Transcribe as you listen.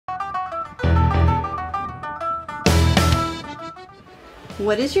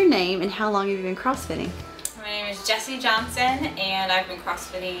What is your name and how long have you been CrossFitting? My name is Jessie Johnson and I've been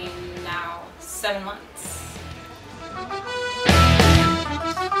CrossFitting now 7 months.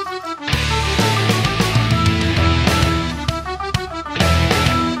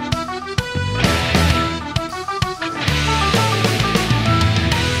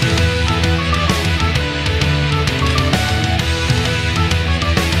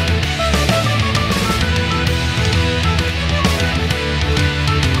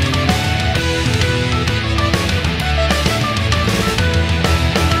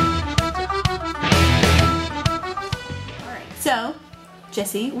 So,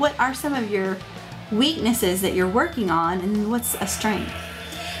 Jessie, what are some of your weaknesses that you're working on, and what's a strength?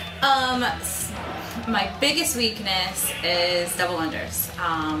 My biggest weakness is double unders.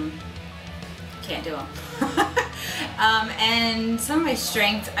 Can't do them. And some of my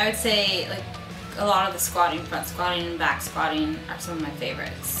strengths, I would say, like a lot of the squatting, front squatting, and back squatting are some of my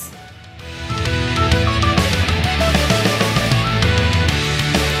favorites.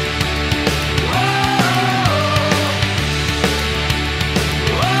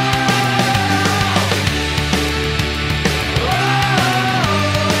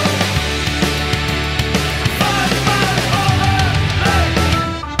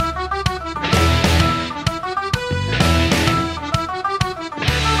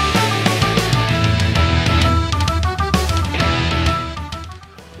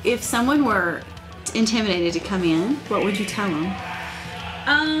 If someone were intimidated to come in, what would you tell them?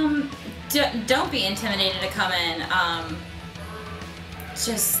 Don't be intimidated to come in. I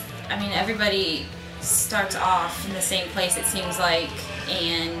mean, everybody starts off in the same place, it seems like,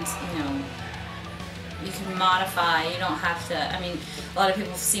 and you can modify. You don't have to. I mean, a lot of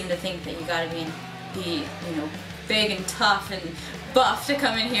people seem to think that you got to be big and tough and buff to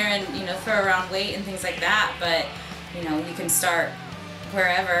come in here and throw around weight and things like that. But you can start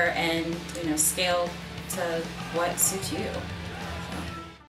wherever and scale to what suits you.